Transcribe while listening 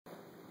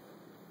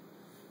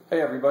Hey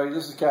everybody,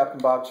 this is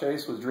Captain Bob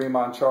Chase with Dream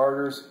on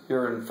Charters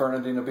here in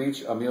Fernandina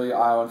Beach, Amelia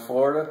Island,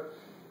 Florida.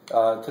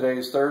 Today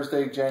is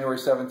Thursday, January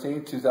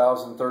 17th,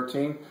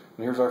 2013, and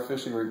here's our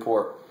fishing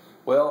report.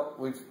 Well,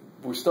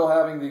 we're still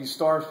having these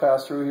storms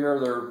pass through here.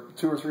 There are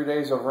 2 or 3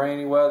 days of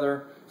rainy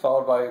weather,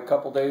 followed by a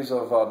couple days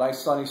of nice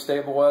sunny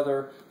stable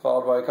weather,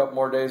 followed by a couple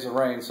more days of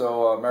rain.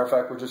 So matter of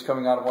fact, we're just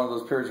coming out of one of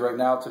those periods right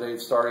now. Today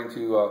it's starting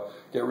to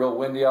get real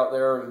windy out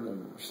there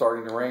and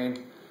starting to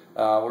rain.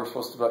 We're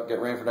supposed to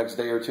get rain for the next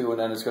day or two, and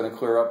then it's going to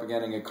clear up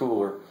again and get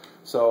cooler.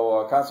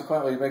 So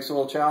consequently, it makes it a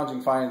little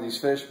challenging finding these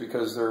fish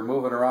because they're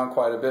moving around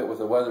quite a bit with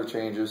the weather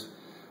changes.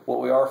 What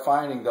we are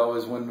finding, though,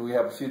 is when we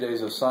have a few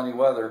days of sunny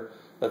weather,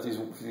 that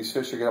these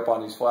fish will get up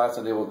on these flats,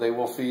 and they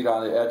will feed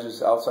on the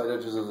edges, outside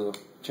edges of the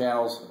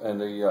channels, and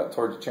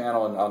towards the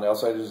channel, and on the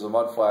outside edges of the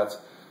mud flats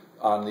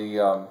on the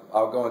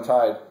outgoing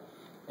tide.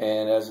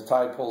 And as the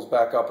tide pulls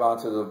back up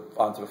onto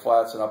the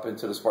flats and up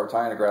into the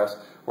Spartina grass,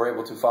 we're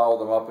able to follow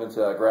them up into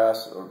that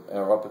grass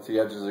or up at the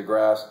edges of the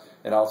grass,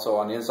 and also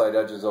on the inside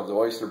edges of the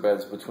oyster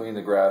beds between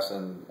the grass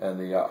and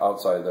the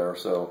outside there.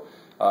 So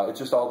it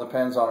just all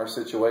depends on our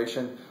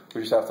situation.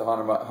 We just have to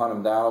hunt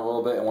them down a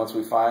little bit, and once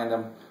we find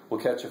them,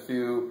 we'll catch a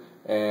few,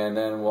 and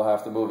then we'll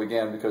have to move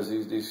again because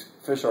these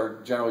fish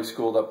are generally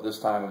schooled up this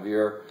time of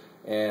year,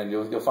 and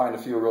you'll find a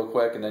few real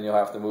quick, and then you'll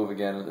have to move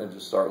again and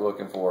just start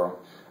looking for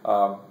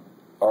them.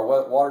 Our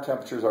water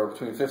temperatures are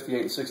between 58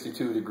 and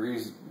 62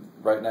 degrees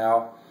right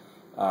now.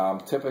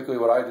 Typically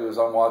what I do is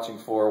I'm watching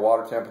for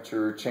water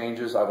temperature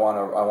changes. I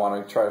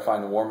want to try to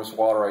find the warmest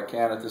water I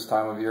can at this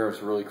time of year.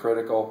 It's really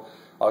critical.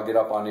 I'll get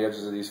up on the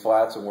edges of these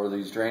flats, and where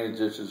these drainage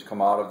ditches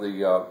come out of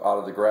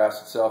the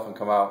grass itself and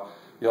come out,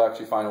 you'll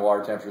actually find the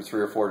water temperature 3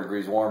 or 4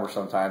 degrees warmer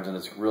sometimes, and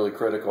it's really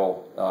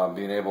critical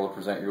being able to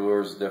present your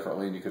lures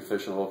differently, and you can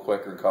fish a little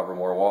quicker and cover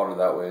more water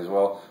that way as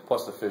well.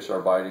 Plus the fish are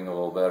biting a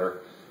little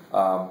better.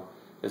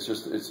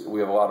 We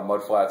have a lot of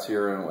mud flats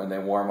here, and they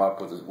warm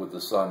up with the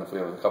sun. If we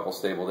have a couple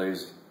stable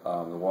days, the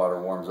water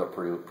warms up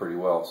pretty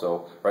well.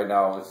 So right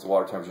now, the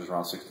water temperature is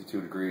around 62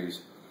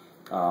 degrees.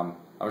 I'm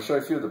going to show you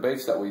a few of the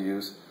baits that we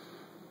use.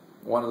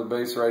 One of the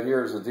baits right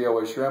here is the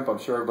DOA shrimp. I'm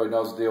sure everybody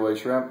knows the DOA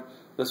shrimp.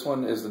 This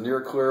one is the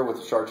near clear with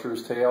the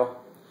chartreuse tail.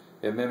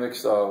 It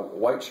mimics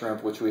white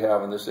shrimp, which we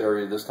have in this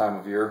area this time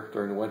of year.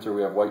 During the winter,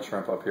 we have white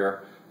shrimp up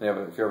here.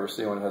 If you ever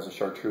see one, it has a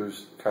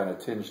chartreuse kind of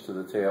tinge to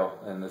the tail,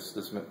 and this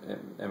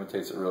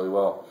imitates it really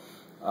well.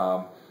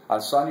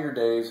 On sunnier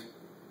days,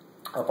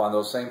 up on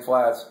those same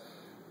flats,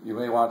 you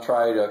may want to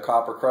try the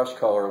copper crush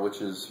color, which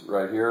is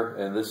right here,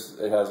 and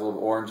it has a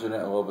little orange in it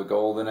and a little bit of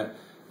gold in it.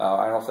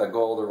 I don't know if that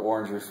gold or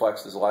orange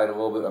reflects this light a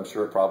little bit. I'm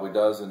sure it probably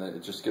does, and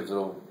it just gives it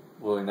a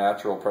really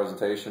natural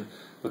presentation.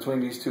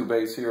 Between these two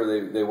baits here,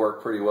 they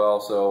work pretty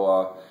well,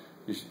 so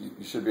you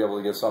should be able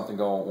to get something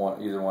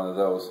going either one of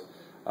those.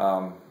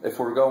 If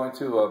we're going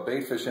to a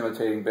bait fish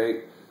imitating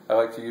bait, I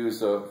like to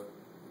use the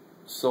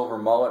silver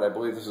mullet. I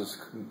believe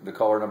the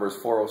color number is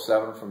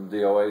 407 from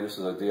DOA. This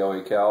is a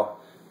DOA Cal.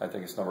 I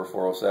think it's number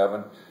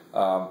 407.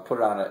 Put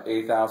it on an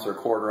 1/8 ounce or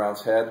 1/4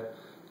 ounce head.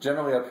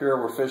 Generally up here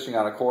we're fishing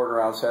on a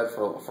 1/4 ounce head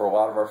for a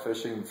lot of our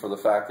fishing, for the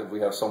fact that we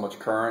have so much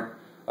current.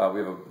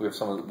 We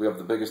have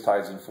the biggest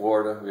tides in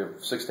Florida. We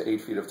have 6 to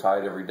 8 feet of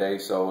tide every day,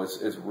 so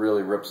it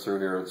really rips through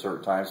here at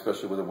certain times,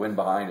 especially with the wind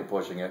behind it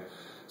pushing it.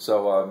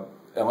 So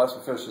unless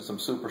we're fishing some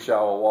super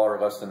shallow water,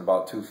 less than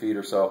about 2 feet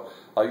or so,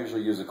 I'll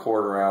usually use a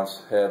 1/4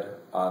 ounce head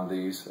on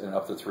these, and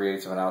up to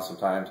 3/8 of an ounce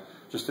sometimes,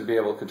 just to be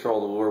able to control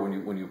the lure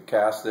when you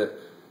cast it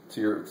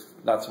to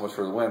not so much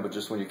for the wind, but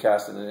just when you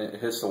cast it and it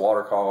hits the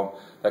water column,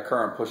 that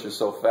current pushes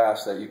so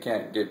fast that you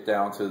can't get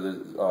down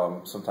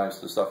to sometimes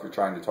the stuff you're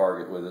trying to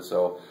target with it.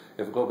 So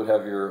if a little bit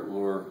heavier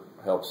lure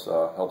helps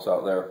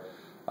out there.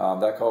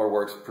 That color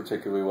works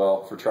particularly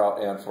well for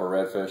trout and for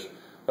redfish.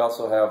 We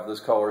also have this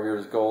color here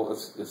is gold.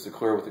 It's the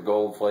clear with the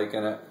gold flake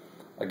in it.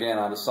 Again,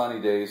 on the sunny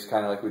days,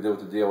 kind of like we did with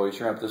the DOA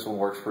shrimp, this one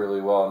works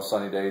really well on the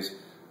sunny days.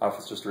 I don't know if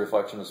it's just a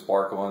reflection of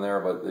sparkle in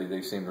there, but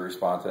they seem to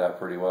respond to that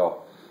pretty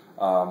well.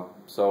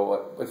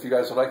 So if you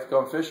guys would like to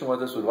come fishing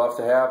with us, we'd love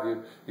to have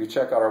you. You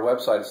check out our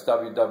website. It's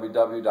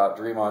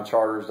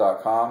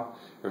www.dreamoncharters.com.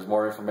 There's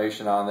more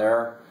information on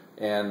there.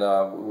 And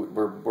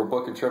we're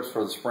booking trips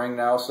for the spring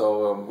now,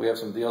 so we have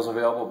some deals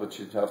available, but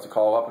you have to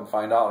call up and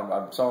find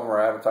out. Some of them are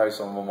advertised,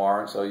 some of them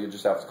aren't, so you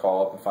just have to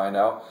call up and find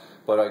out.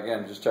 But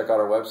again, just check out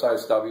our website.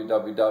 It's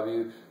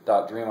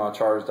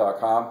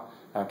www.dreamoncharters.com.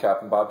 I'm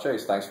Captain Bob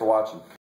Chase. Thanks for watching.